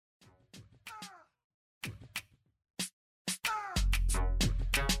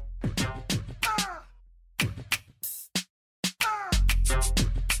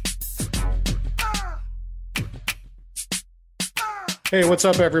Hey, what's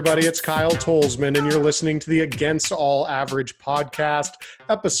up, everybody? It's Kyle Tolsman, and you're listening to the Against All Average podcast,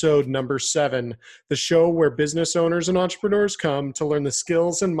 episode number 7, the show where business owners and entrepreneurs come to learn the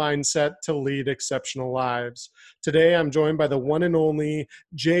skills and mindset to lead exceptional lives. Today, I'm joined by the one and only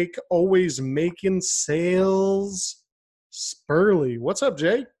Jake, always making sales, Spurley. What's up,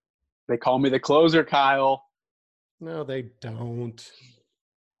 Jake? They call me the closer, Kyle. No, they don't.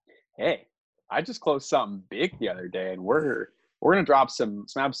 Hey, I just closed something big the other day, and we're gonna drop some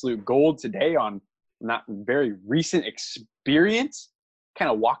absolute gold today on not very recent experience.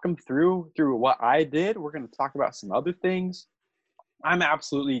 Kind of walk them through what I did. We're gonna talk about some other things. I'm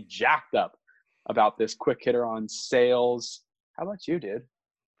absolutely jacked up about this quick hitter on sales. How about you, dude?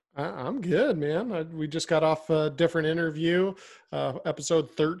 I'm good, man. We just got off a different interview, episode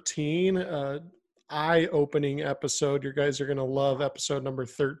 13, eye-opening episode. You guys are going to love episode number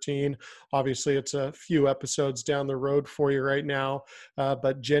 13. Obviously, it's a few episodes down the road for you right now,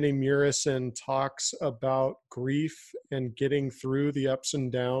 but Jenny Murison talks about grief and getting through the ups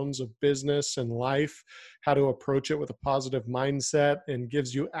and downs of business and life, how to approach it with a positive mindset, and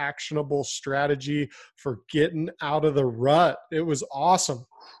gives you actionable strategy for getting out of the rut. It was awesome.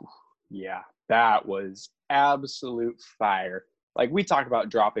 Yeah, that was absolute fire. Like we talk about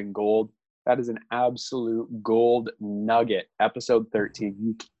dropping gold. That is an absolute gold nugget. Episode 13.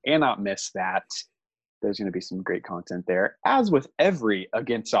 You cannot miss that. There's going to be some great content there. As with every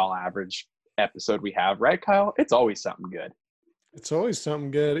Against All Average episode we have, right, Kyle? It's always something good. It's always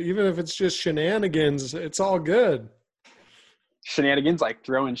something good. Even if it's just shenanigans, it's all good. Shenanigans like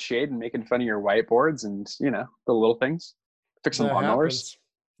throwing shade and making fun of your whiteboards and, the little things. Fixing lawnmowers.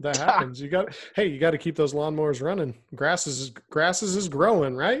 That happens. You got to keep those lawnmowers running. Grasses is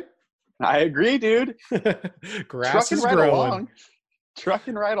growing, right? I agree, dude. Grass is growing.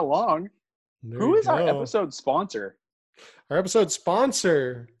 Trucking right along. Who is our episode sponsor? Our episode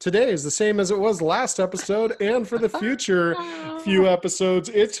sponsor today is the same as it was last episode, and for the future few episodes,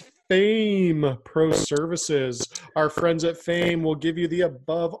 it's Fame Pro Services. Our friends at Fame will give you the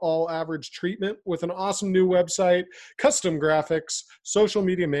above all average treatment with an awesome new website, custom graphics, social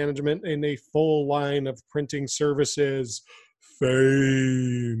media management, and a full line of printing services.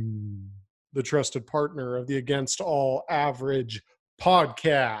 Fame, the trusted partner of the Against All Average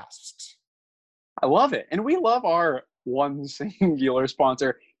podcast. I love it. And we love our one singular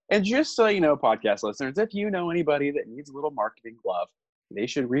sponsor. And just so you know, podcast listeners, if you know anybody that needs a little marketing love, they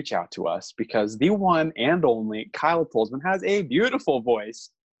should reach out to us because the one and only Kyle Tolsman has a beautiful voice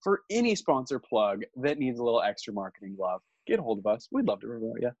for any sponsor plug that needs a little extra marketing love. Get a hold of us. We'd love to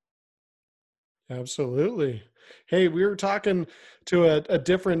promote you. Absolutely. Hey, we were talking to a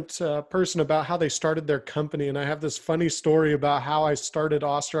different person about how they started their company, and I have this funny story about how I started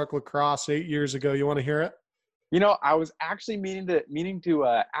Awestruck Lacrosse 8 years ago. You want to hear it? I was actually meaning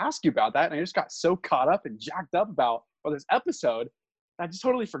to ask you about that, and I just got so caught up and jacked up about this episode, I just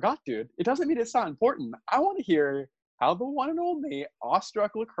totally forgot, dude. It doesn't mean it's not important. I want to hear how the one and only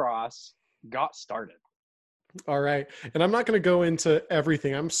Awestruck Lacrosse got started. All right, and I'm not going to go into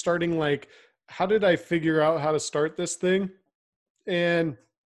everything. I'm starting how did I figure out how to start this thing? And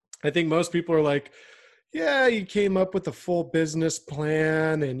I think most people are like, yeah, you came up with a full business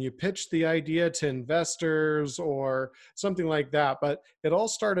plan and you pitched the idea to investors or something like that. But it all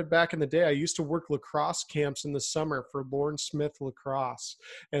started back in the day. I used to work lacrosse camps in the summer for Lauren Smith Lacrosse.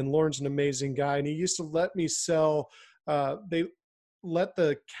 And Lauren's an amazing guy. And he used to let me sell, they let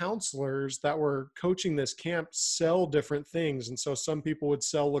the counselors that were coaching this camp sell different things. And so some people would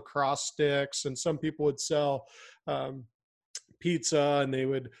sell lacrosse sticks and some people would sell pizza, and they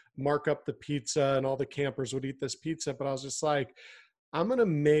would mark up the pizza and all the campers would eat this pizza. But I was just like, I'm going to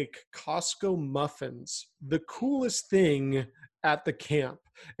make Costco muffins the coolest thing at the camp.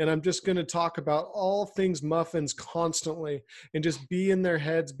 And I'm just going to talk about all things muffins constantly and just be in their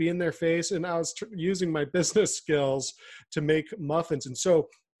heads, be in their face. And I was using my business skills to make muffins. And so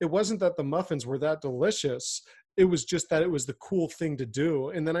it wasn't that the muffins were that delicious. It was just that it was the cool thing to do.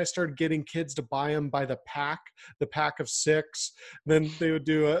 And then I started getting kids to buy them by the pack of 6. Then they would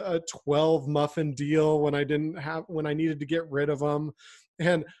do a 12 muffin deal when I needed to get rid of them.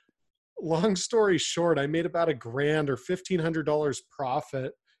 And long story short, I made about $1,000 or $1,500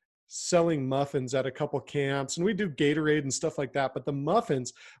 profit selling muffins at a couple camps, and we do Gatorade and stuff like that. But the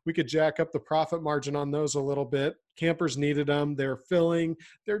muffins, we could jack up the profit margin on those a little bit. Campers needed them. They're filling.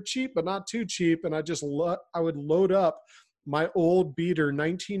 They're cheap, but not too cheap. And I would load up my old beater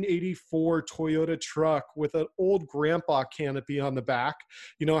 1984 Toyota truck with an old grandpa canopy on the back.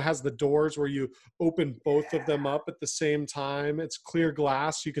 It has the doors where you open both of them up at the same time. It's clear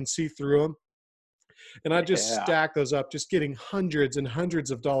glass. You can see through them. And I just Yeah. stack those up, just getting hundreds and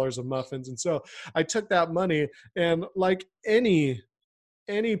hundreds of dollars of muffins. And so I took that money, and like any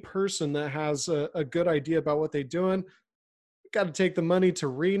person that has a good idea about what they're doing, got to take the money to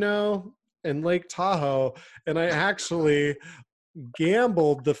Reno and Lake Tahoe. And I actually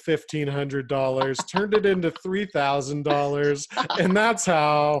gambled the $1,500, turned it into $3,000, and that's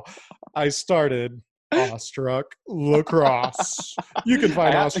how I started Awestruck Lacrosse. You can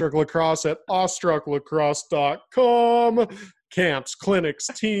find Awestruck Lacrosse at awestrucklacrosse.com. Camps, clinics,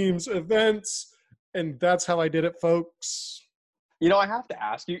 teams, events, and that's how I did it, folks. You know, I have to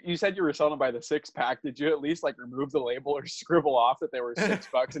ask you, you said you were selling them by the 6-pack. Did you at least like remove the label or scribble off that they were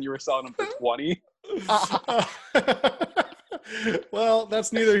 $6 and you were selling them for 20? Well,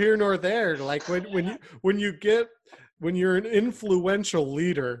 that's neither here nor there. Like when you're an influential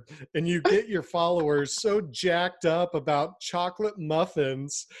leader and you get your followers so jacked up about chocolate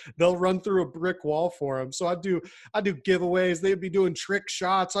muffins, they'll run through a brick wall for them. So I do giveaways. They'd be doing trick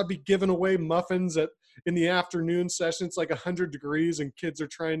shots. I'd be giving away muffins in the afternoon session. It's like 100 degrees and kids are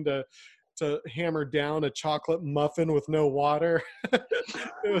trying to hammer down a chocolate muffin with no water.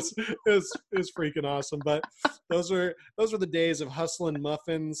 it was freaking awesome. But those were the days of hustling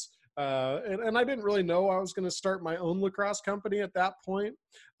muffins. And I didn't really know I was going to start my own lacrosse company at that point.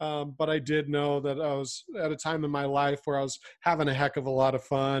 But I did know that I was at a time in my life where I was having a heck of a lot of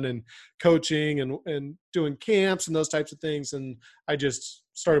fun and coaching and doing camps and those types of things. And I just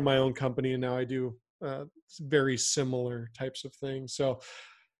started my own company, and now I do very similar types of things. So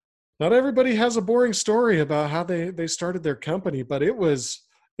not everybody has a boring story about how they started their company, but it was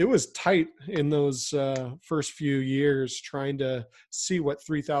tight in those first few years trying to see what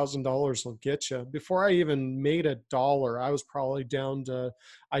 $3,000 will get you. Before I even made $1, I was probably down to,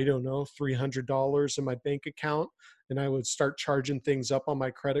 I don't know, $300 in my bank account, and I would start charging things up on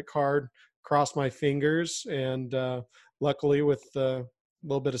my credit card, cross my fingers, and luckily with a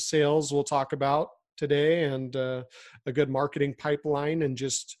little bit of sales we'll talk about today, and a good marketing pipeline, and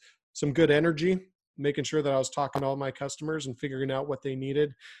just some good energy, making sure that I was talking to all my customers and figuring out what they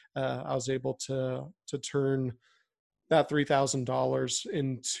needed. I was able to turn that $3,000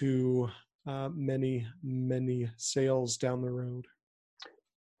 into many, many sales down the road.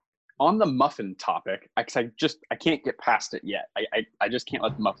 On the muffin topic, because I can't get past it yet. I just can't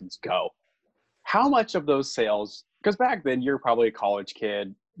let the muffins go. How much of those sales, because back then you're probably a college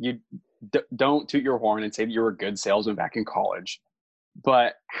kid, you don't toot your horn and say that you were a good salesman back in college,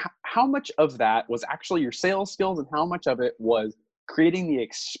 but how much of that was actually your sales skills, and how much of it was creating the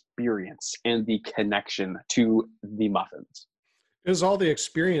experience and the connection to the muffins? It was all the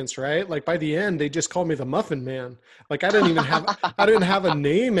experience, right? Like by the end, they just called me the Muffin Man. Like I didn't have a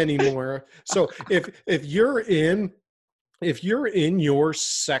name anymore. So if you're in your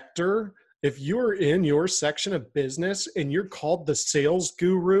sector, if you're in your section of business and you're called the sales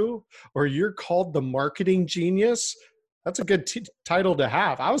guru or you're called the marketing genius, that's a good title to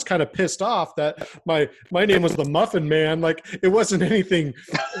have. I was kind of pissed off that my name was the Muffin Man. Like it wasn't anything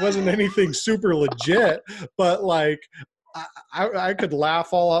super legit, but like I could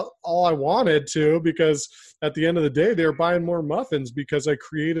laugh all I wanted to, because at the end of the day, they were buying more muffins because I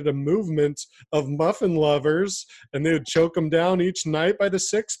created a movement of muffin lovers, and they would choke them down each night by the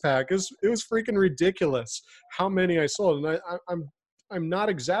 6-pack. It was freaking ridiculous how many I sold. And I'm not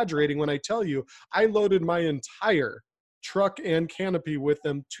exaggerating when I tell you I loaded my entire truck and canopy with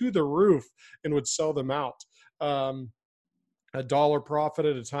them to the roof and would sell them out. $1 profit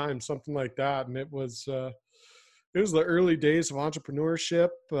at a time, something like that. And it was the early days of entrepreneurship,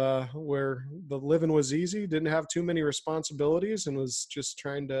 where the living was easy, didn't have too many responsibilities, and was just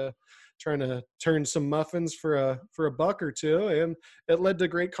trying to turn some muffins for a buck or two. And it led to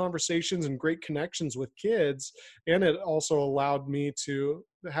great conversations and great connections with kids. And it also allowed me to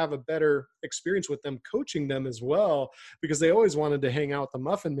have a better experience with them, coaching them as well, because they always wanted to hang out with the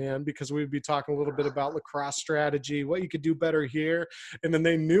Muffin Man, because we'd be talking a little bit about lacrosse strategy, what you could do better here. And then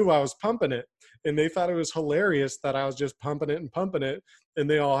they knew I was pumping it, and they thought it was hilarious that I was just pumping it. And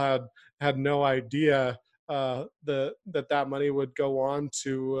they all had no idea that money would go on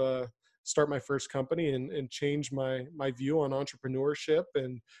to start my first company and change my view on entrepreneurship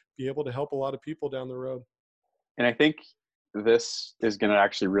and be able to help a lot of people down the road. And I think this is going to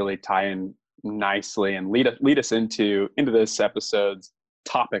actually really tie in nicely and lead us into this episode's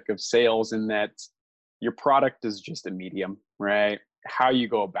topic of sales, in that your product is just a medium, right? How you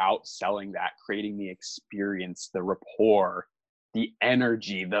go about selling that, creating the experience, the rapport, the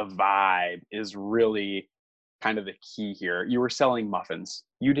energy, the vibe is really kind of the key here. You were selling muffins.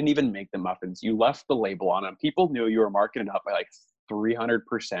 You didn't even make the muffins. You left the label on them. People knew you were marking it up by like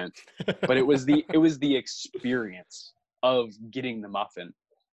 300%, but it was the experience of getting the muffin.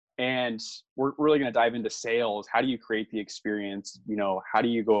 And we're really going to dive into sales. How do you create the experience? You know, how do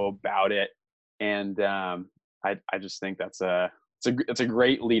you go about it? And I just think it's a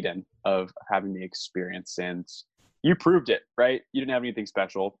great lead-in of having the experience. And you proved it, right? You didn't have anything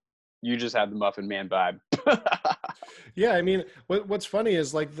special. You just had the Muffin Man vibe. Yeah, I mean, what's funny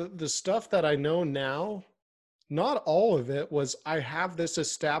is like the stuff that I know now, not all of it was I have this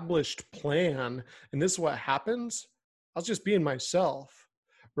established plan and this is what happens. I was just being myself,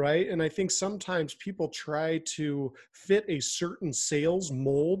 right? And I think sometimes people try to fit a certain sales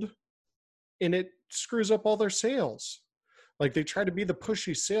mold and it screws up all their sales. Like they try to be the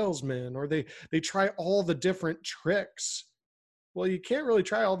pushy salesman, or they try all the different tricks. Well, you can't really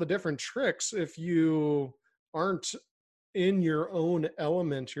try all the different tricks if you aren't in your own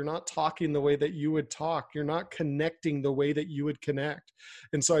element. You're not talking the way that you would talk. You're not connecting the way that you would connect.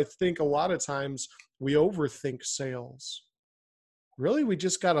 And so I think a lot of times we overthink sales. Really, we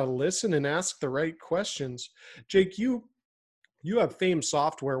just got to listen and ask the right questions. Jake, you have Fame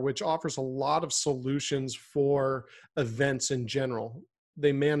Software, which offers a lot of solutions for events in general.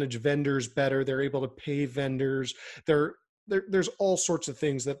 They manage vendors better. They're able to pay vendors. There's all sorts of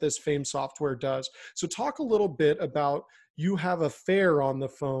things that this Fame Software does. So talk a little bit about, you have a fair on the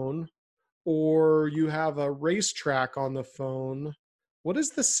phone or you have a racetrack on the phone. What does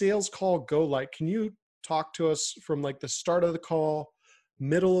the sales call go like? Can you talk to us from like the start of the call,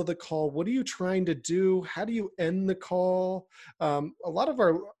 middle of the call? What are you trying to do? How do you end the call? A lot of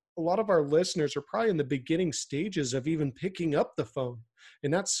our listeners are probably in the beginning stages of even picking up the phone,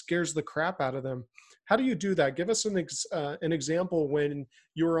 and that scares the crap out of them. How do you do that? Give us an example when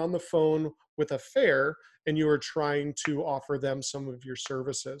you were on the phone with a fair and you were trying to offer them some of your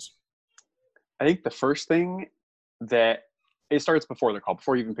services. I think the first thing that it starts before the call.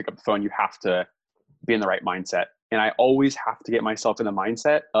 Before you even pick up the phone, you have to be in the right mindset. And I always have to get myself in the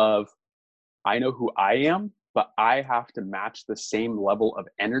mindset of, I know who I am, but I have to match the same level of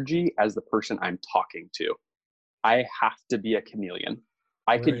energy as the person I'm talking to. I have to be a chameleon.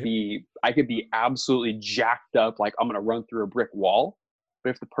 I could Right. be absolutely jacked up, like I'm going to run through a brick wall.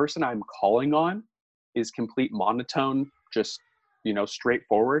 But if the person I'm calling on is complete monotone, just,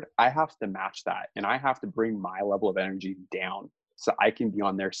 straightforward, I have to match that. And I have to bring my level of energy down so I can be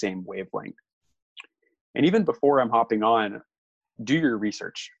on their same wavelength. And even before I'm hopping on, do your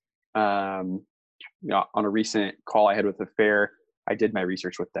research. On a recent call I had with a fair, I did my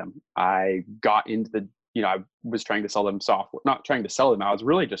research with them. I got into I was trying to sell them software, not trying to sell them. I was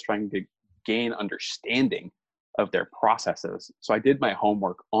really just trying to gain understanding of their processes. So I did my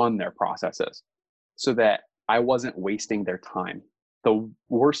homework on their processes so that I wasn't wasting their time. The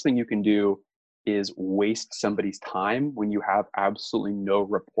worst thing you can do is waste somebody's time when you have absolutely no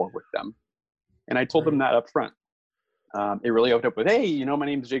rapport with them. And I told them Right. that up front. It really opened up with, hey, my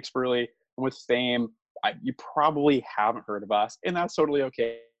name is Jake Spurley. I'm with Fame. You probably haven't heard of us, and that's totally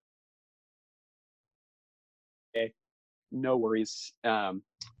okay. No worries.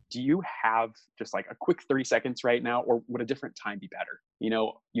 Do you have just like a quick 30 seconds right now, or would a different time be better?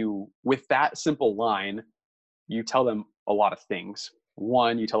 With that simple line, you tell them a lot of things.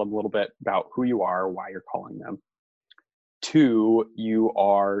 One, you tell them a little bit about who you are, why you're calling them. Two, you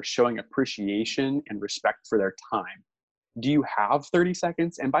are showing appreciation and respect for their time. Do you have 30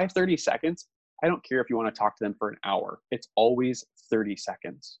 seconds? And by 30 seconds, I don't care if you want to talk to them for an hour. It's always 30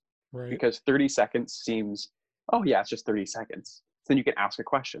 seconds. Right. Because 30 seconds seems, oh yeah, it's just 30 seconds. Then you can ask a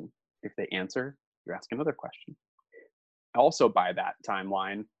question. If they answer, you ask another question. Also by that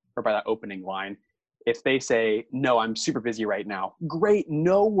timeline, or by that opening line, if they say, no, I'm super busy right now, great,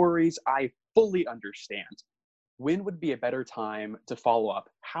 no worries, I fully understand. When would be a better time to follow up?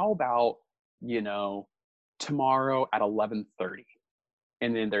 How about, tomorrow at 11:30?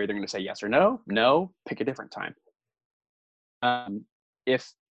 And then they're either going to say yes or no, pick a different time.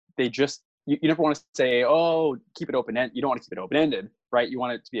 If they just, you never want to say, oh, keep it open-ended. You don't want to keep it open-ended, right? You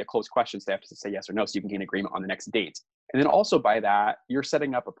want it to be a closed question, so they have to say yes or no, so you can gain agreement on the next date. And then also by that, you're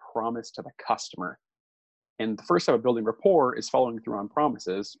setting up a promise to the customer. And the first step of building rapport is following through on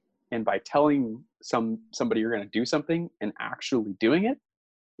promises. And by telling somebody you're going to do something and actually doing it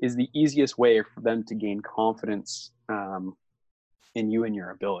is the easiest way for them to gain confidence in you and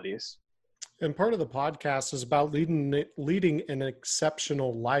your abilities. And part of the podcast is about leading an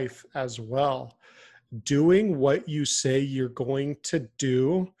exceptional life as well. Doing what you say you're going to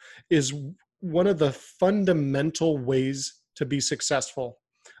do is one of the fundamental ways to be successful.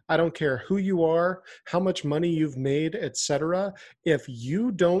 I don't care who you are, how much money you've made, etc. If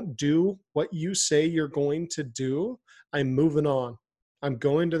you don't do what you say you're going to do, I'm moving on. I'm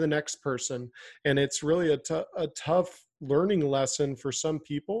going to the next person. And it's really a tough learning lesson for some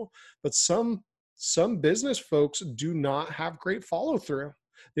people, but some business folks do not have great follow through.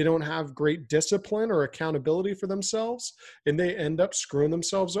 They don't have great discipline or accountability for themselves, and they end up screwing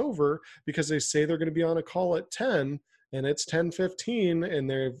themselves over because they say they're going to be on a call at 10 and it's 10:15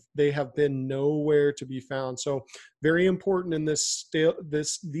 and they have been nowhere to be found. So very important in these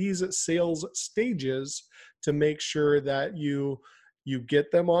sales stages to make sure that you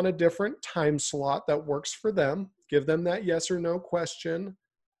get them on a different time slot that works for them, give them that yes or no question,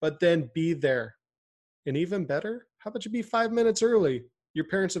 but then be there. And even better, how about you be 5 minutes early? Your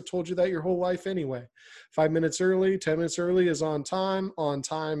parents have told you that your whole life anyway. 5 minutes early, 10 minutes early is on time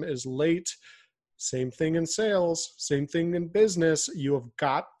is late. Same thing in sales, same thing in business. You have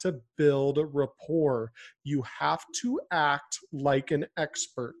got to build rapport. You have to act like an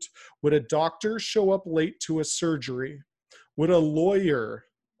expert. Would a doctor show up late to a surgery? Would a lawyer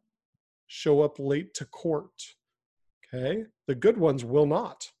show up late to court? Okay. The good ones will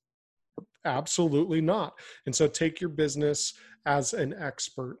not. Absolutely not. And so take your business as an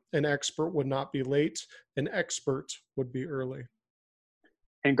expert. An expert would not be late. An expert would be early.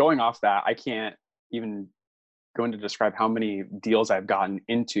 And going off that, I can't even go into describe how many deals I've gotten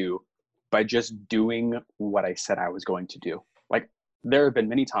into by just doing what I said I was going to do. Like, there have been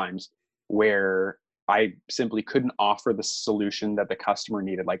many times where I simply couldn't offer the solution that the customer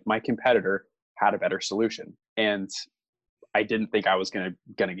needed. Like, my competitor had a better solution, and I didn't think I was gonna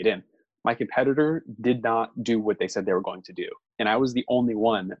get in. My competitor did not do what they said they were going to do, and I was the only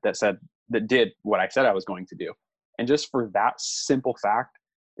one that did what I said I was going to do. And just for that simple fact,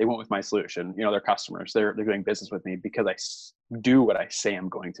 they went with my solution. You know, their customers, they're doing business with me because I do what I say I'm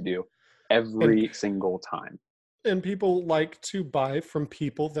going to do And every single time. and people like to buy from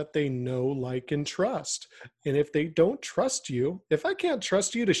people that they know, like, and trust. And if they don't trust you, if I can't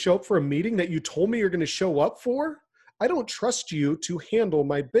trust you to show up for a meeting that you told me you're going to show up for, I don't trust you to handle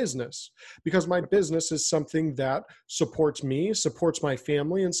my business, because my business is something that supports me, supports my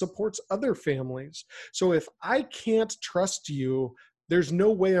family, and supports other families. So if I can't trust you, there's no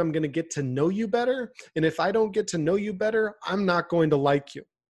way I'm going to get to know you better. And if I don't get to know you better, I'm not going to like you,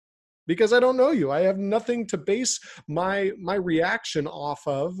 because I don't know you. I have nothing to base my reaction off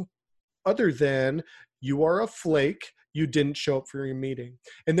of other than you are a flake. You didn't show up for your meeting.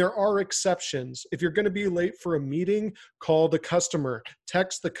 And there are exceptions. If you're going to be late for a meeting, call the customer,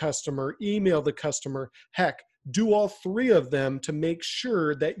 text the customer, email the customer. Heck, do all three of them to make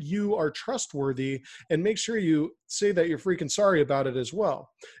sure that you are trustworthy, and make sure you say that you're freaking sorry about it as well.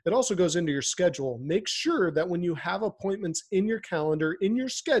 It also goes into your schedule. Make sure that when you have appointments in your calendar, in your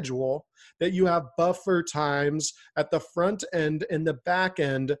schedule, that you have buffer times at the front end and the back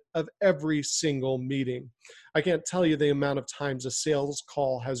end of every single meeting. I can't tell you the amount of times a sales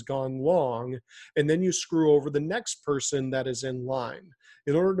call has gone long, and then you screw over the next person that is in line.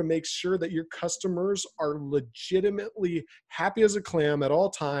 In order to make sure that your customers are legitimately happy as a clam at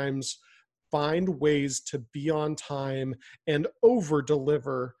all times, find ways to be on time and over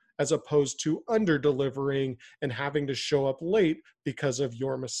deliver, as opposed to under delivering and having to show up late because of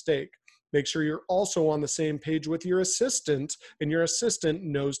your mistake. Make sure you're also on the same page with your assistant, and your assistant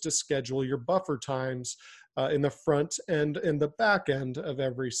knows to schedule your buffer times in the front end and the back end of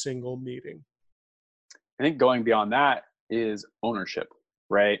every single meeting. I think going beyond that is ownership,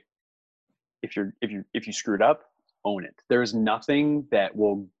 right? If you screwed up, own it. There's nothing that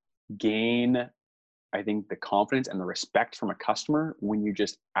will gain, I think, the confidence and the respect from a customer when you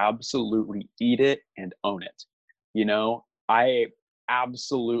just absolutely eat it and own it. You know, I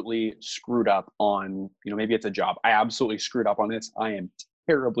absolutely screwed up on, maybe it's a job. I absolutely screwed up on this. I am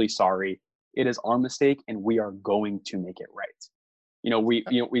terribly sorry. It is our mistake, and we are going to make it right.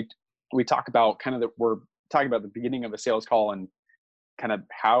 We talk about we're talking about the beginning of a sales call, and kind of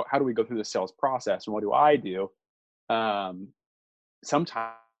how do we go through the sales process, and what do I do?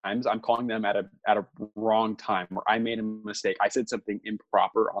 Sometimes I'm calling them at a wrong time, or I made a mistake. I said something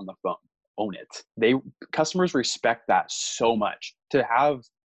improper on the phone. Own it. Customers respect that so much. To have,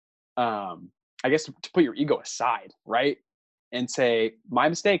 I guess, to put your ego aside, right, and say, my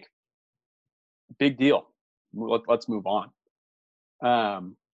mistake, big deal. Let's move on.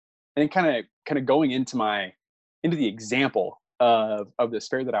 And kind of going into the example of this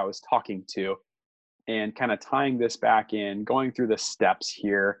fair that I was talking to, and kind of tying this back in, going through the steps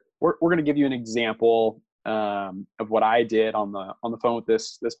here. We're going to give you an example of what I did on the phone with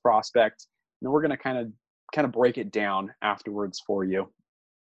this prospect. And then we're going to kind of break it down afterwards for you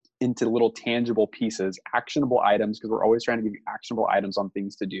into little tangible pieces, actionable items, because we're always trying to give you actionable items on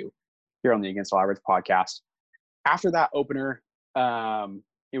things to do here on the Against All Average podcast. After that opener,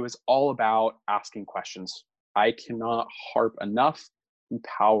 it was all about asking questions. I cannot harp enough the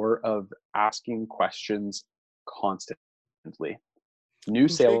power of asking questions constantly. New And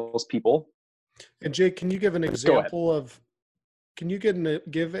Jake, salespeople, can you give an go ahead. example of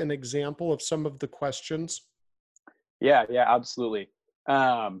give an example of some of the questions? Yeah, yeah, absolutely.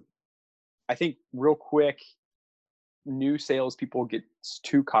 Um, I think real quick, new salespeople get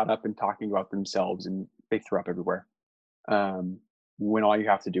too caught up in talking about themselves and they throw up everywhere. Um, when all you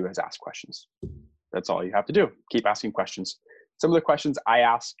have to do is ask questions. That's all you have to do. Keep asking questions. Some of the questions I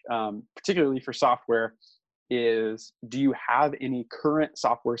ask, particularly for software, is do you have any current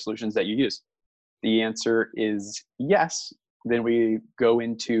software solutions that you use? The answer is yes. Then we go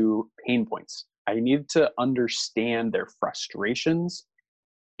into pain points. I need to understand their frustrations.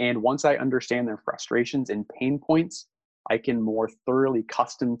 And once I understand their frustrations and pain points, I can more thoroughly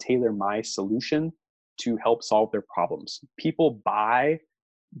custom tailor my solution to help solve their problems. People buy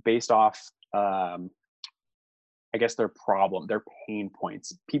based off, I guess, their problem, their pain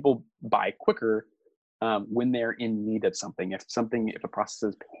points. People buy quicker when they're in need of something. If a process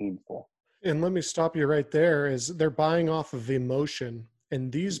is painful. And let me stop you right there, is they're buying off of emotion.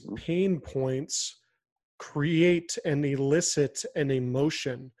 And these Mhm. pain points create and elicit an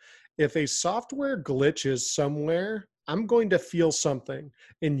emotion. If a software glitches somewhere, I'm going to feel something.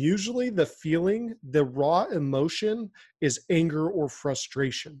 And usually the feeling, the raw emotion is anger or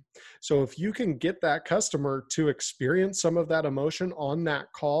frustration. So if you can get that customer to experience some of that emotion on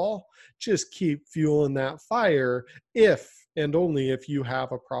that call, just keep fueling that fire if and only if you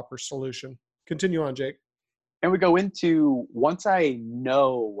have a proper solution. Continue on, Jake. And we go into, once I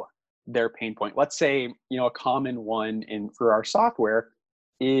know their pain point, let's say, a common one for our software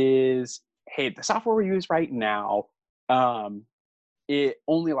is, hey, the software we use right now, um, it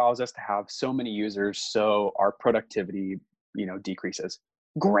only allows us to have so many users, so our productivity, decreases.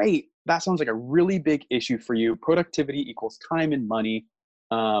 Great. That sounds like a really big issue for you. Productivity equals time and money.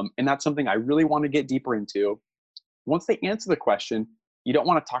 And that's something I really want to get deeper into. Once they answer the question, you don't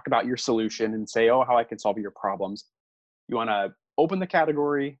want to talk about your solution and say, oh, how I can solve your problems. You want to open the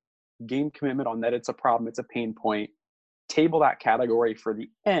category, gain commitment on that it's a problem, it's a pain point, table that category for the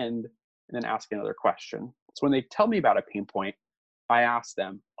end, and then ask another question. So when they tell me about a pain point, I ask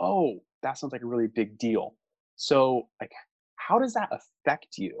them, oh, that sounds like a really big deal. So, like, how does that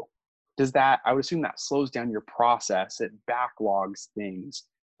affect you? I would assume that slows down your process, it backlogs things.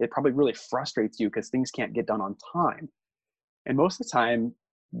 It probably really frustrates you because things can't get done on time. And most of the time,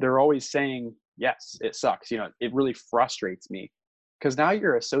 they're always saying, yes, it sucks. It really frustrates me. Because now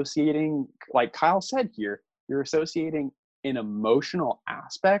you're associating, like Kyle said here, you're associating an emotional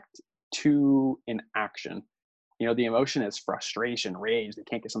aspect to an action. The emotion is frustration, rage, they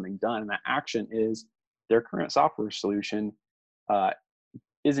can't get something done. And that action is their current software solution uh,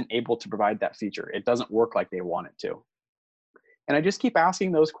 isn't able to provide that feature. It doesn't work like they want it to. And I just keep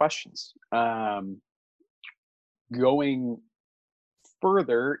asking those questions, going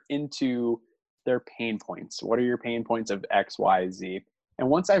further into their pain points. What are your pain points of X, Y, Z? And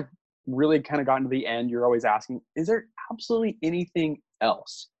once I've really kind of gotten to the end, you're always asking, is there absolutely anything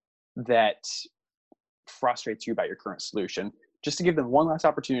else that frustrates you about your current solution? Just to give them one last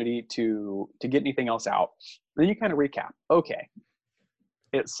opportunity to get anything else out. Then you kind of recap. Okay,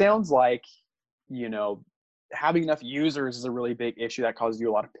 it sounds like, you know, having enough users is a really big issue that causes you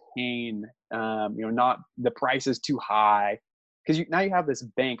a lot of pain. Not the price is too high, because now you have this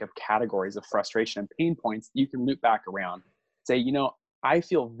bank of categories of frustration and pain points you can loop back around. Say, I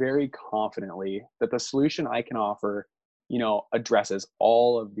feel very confidently that the solution I can offer, addresses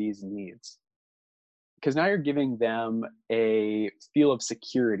all of these needs. Because now you're giving them a feel of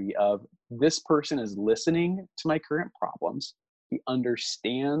security of, this person is listening to my current problems. He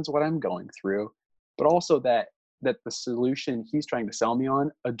understands what I'm going through, but also that the solution he's trying to sell me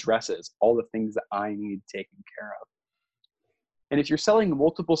on addresses all the things that I need taken care of. And if you're selling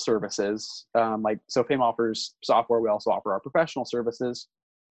multiple services, like SoFame offers software, we also offer our professional services.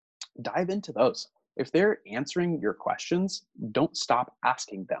 Dive into those. If they're answering your questions, don't stop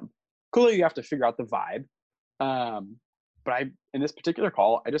asking them. Clearly, you have to figure out the vibe. But in this particular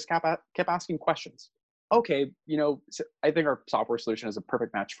call, I just kept asking questions. Okay, so I think our software solution is a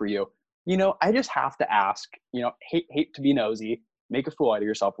perfect match for you. I just have to ask. Hate to be nosy, make a fool out of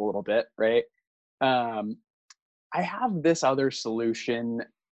yourself a little bit, right? I have this other solution.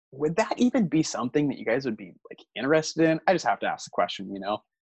 Would that even be something that you guys would be like interested in? I just have to ask the question.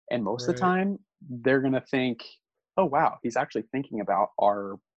 And most of the Right. time, they're gonna think, "Oh wow, he's actually thinking about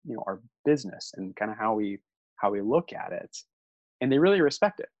our business and kind of how we look at it," and they really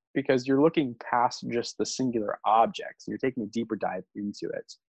respect it. because you're looking past just the singular objects. You're taking a deeper dive into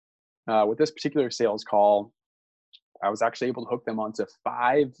it. With this particular sales call, I was actually able to hook them onto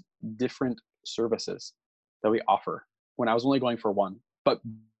 5 different services that we offer when I was only going for one. But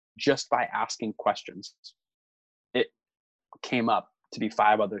just by asking questions, it came up to be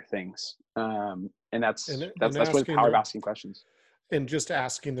 5 other things. And that's and really the power of asking questions. And just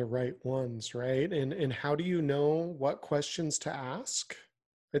asking the right ones, right? And how do you know what questions to ask?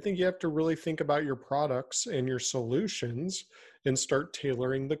 I think you have to really think about your products and your solutions and start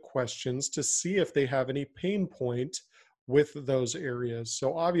tailoring the questions to see if they have any pain point with those areas.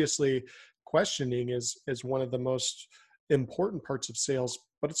 So obviously, questioning is one of the most important parts of sales,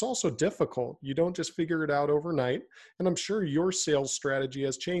 but it's also difficult. You don't just figure it out overnight. And I'm sure your sales strategy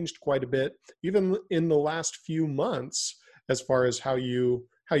has changed quite a bit, even in the last few months, as far as how you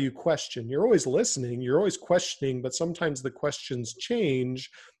question. You're always listening, you're always questioning, but sometimes the questions change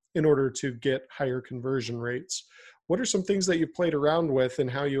in order to get higher conversion rates. What are some things that you played around with and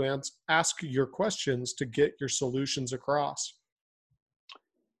how you ask your questions to get your solutions across?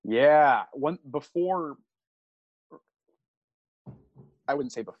 Yeah, I wouldn't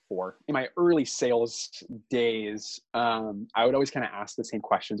say before. In my early sales days, I would always kind of ask the same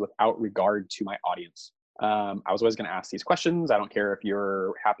questions without regard to my audience. I was always going to ask these questions. I don't care if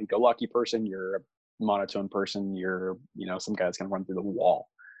you're a happy-go-lucky person, you're a monotone person, you're, some guy that's going to run through the wall.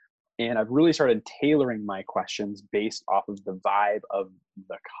 And I've really started tailoring my questions based off of the vibe of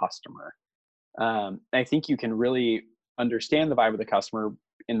the customer. I think you can really understand the vibe of the customer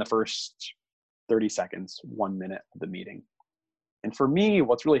in the first 30 seconds, 1 minute of the meeting. And for me,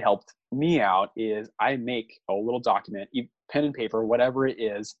 what's really helped me out is I make a little document, pen and paper, whatever it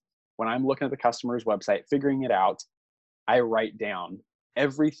is. When I'm looking at the customer's website, figuring it out, I write down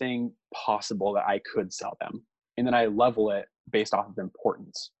everything possible that I could sell them. And then I level it based off of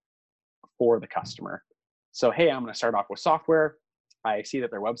importance for the customer. So, hey, I'm going to start off with software. I see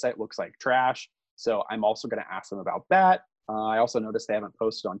that their website looks like trash. So I'm also going to ask them about that. I also noticed they haven't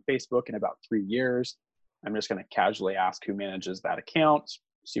posted on Facebook in about 3 years. I'm just going to casually ask who manages that account,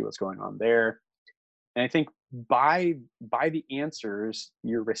 see what's going on there. And I think by the answers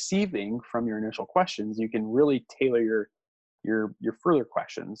you're receiving from your initial questions, you can really tailor your further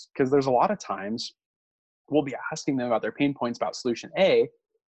questions. Because there's a lot of times we'll be asking them about their pain points about solution A,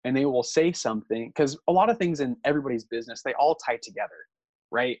 and they will say something, because a lot of things in everybody's business, they all tie together,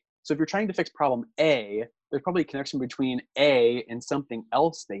 right? So if you're trying to fix problem A, there's probably a connection between A and something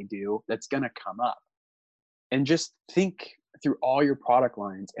else they do that's going to come up. And just think through all your product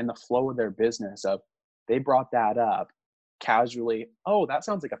lines and the flow of their business of, they brought that up casually. Oh, that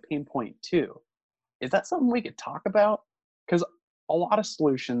sounds like a pain point too. Is that something we could talk about? Because a lot of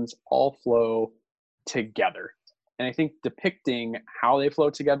solutions all flow together. And I think depicting how they flow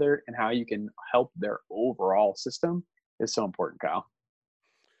together and how you can help their overall system is so important, Kyle.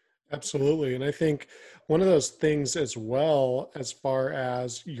 Absolutely. And I think one of those things as well, as far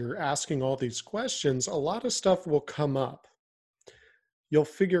as you're asking all these questions, a lot of stuff will come up. You'll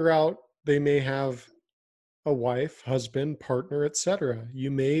figure out they may have a wife, husband, partner, etc.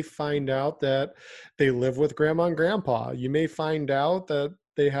 You may find out that they live with grandma and grandpa. You may find out that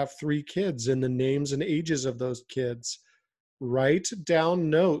they have 3 kids and the names and ages of those kids. Write down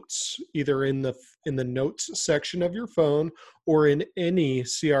notes either in the notes section of your phone or in any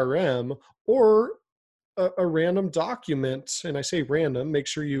CRM or a random document. And I say random, make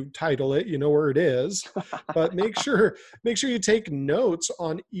sure you title it, you know where it is, but make sure you take notes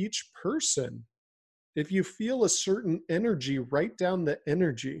on each person. If you feel a certain energy, write down the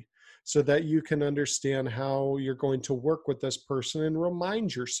energy so that you can understand how you're going to work with this person and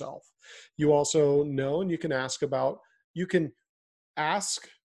remind yourself. You also know, and you can ask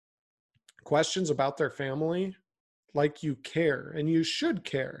questions about their family like you care, and you should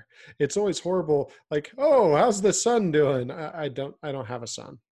care. It's always horrible. Like, oh, how's the son doing? I don't have a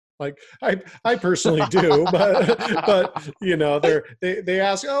son. Like I personally do, but they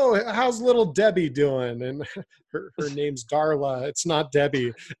ask, oh, how's little Debbie doing? And her name's Darla. It's not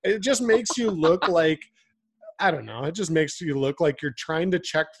Debbie. It just makes you look like, I don't know. It just makes you look like you're trying to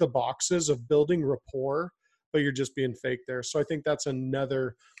check the boxes of building rapport, but you're just being fake there. So I think that's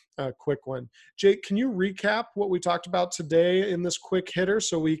another quick one. Jake, can you recap what we talked about today in this quick hitter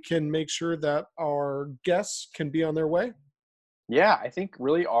so we can make sure that our guests can be on their way? Yeah, I think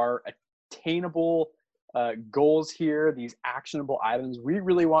really our attainable goals here, these actionable items, we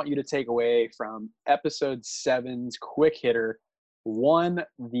really want you to take away from episode 7's quick hitter. 1,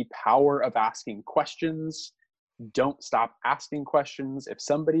 the power of asking questions. Don't stop asking questions. If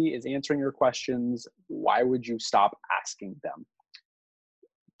somebody is answering your questions, why would you stop asking them?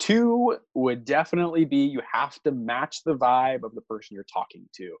 2 would definitely be you have to match the vibe of the person you're talking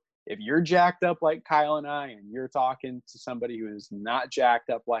to. If you're jacked up like Kyle and I, and you're talking to somebody who is not jacked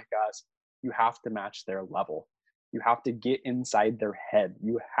up like us, you have to match their level. You have to get inside their head.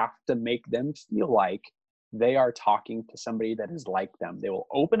 You have to make them feel like they are talking to somebody that is like them. They will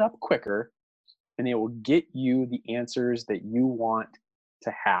open up quicker, and they will get you the answers that you want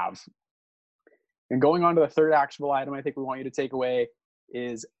to have. And going on to the third actionable item I think we want you to take away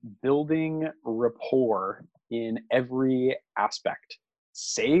is building rapport in every aspect.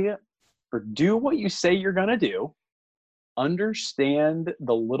 Say or do what you say you're going to do. Understand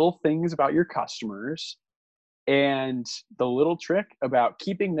the little things about your customers, and the little trick about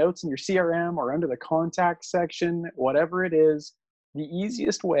keeping notes in your CRM or under the contact section, whatever it is. The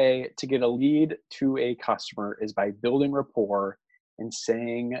easiest way to get a lead to a customer is by building rapport and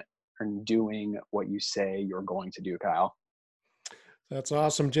saying and doing what you say you're going to do, Kyle. That's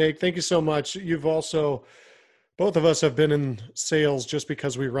awesome, Jake. Thank you so much. Both of us have been in sales just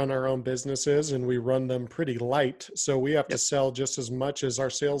because we run our own businesses, and we run them pretty light. So we have to sell just as much as our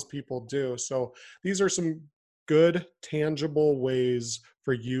salespeople do. So these are some good, tangible ways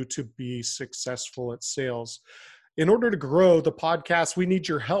for you to be successful at sales. In order to grow the podcast, we need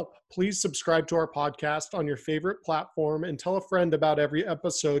your help. Please subscribe to our podcast on your favorite platform, and tell a friend about every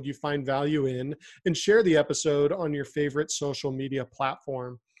episode you find value in, and share the episode on your favorite social media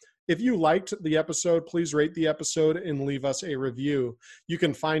platform. If you liked the episode, please rate the episode and leave us a review. You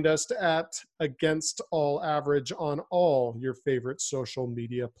can find us at Against All Average on all your favorite social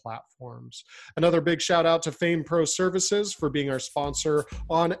media platforms. Another big shout out to Fame Pro Services for being our sponsor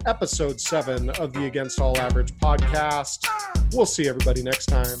on episode 7 of the Against All Average podcast. We'll see everybody next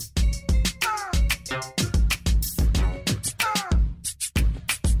time.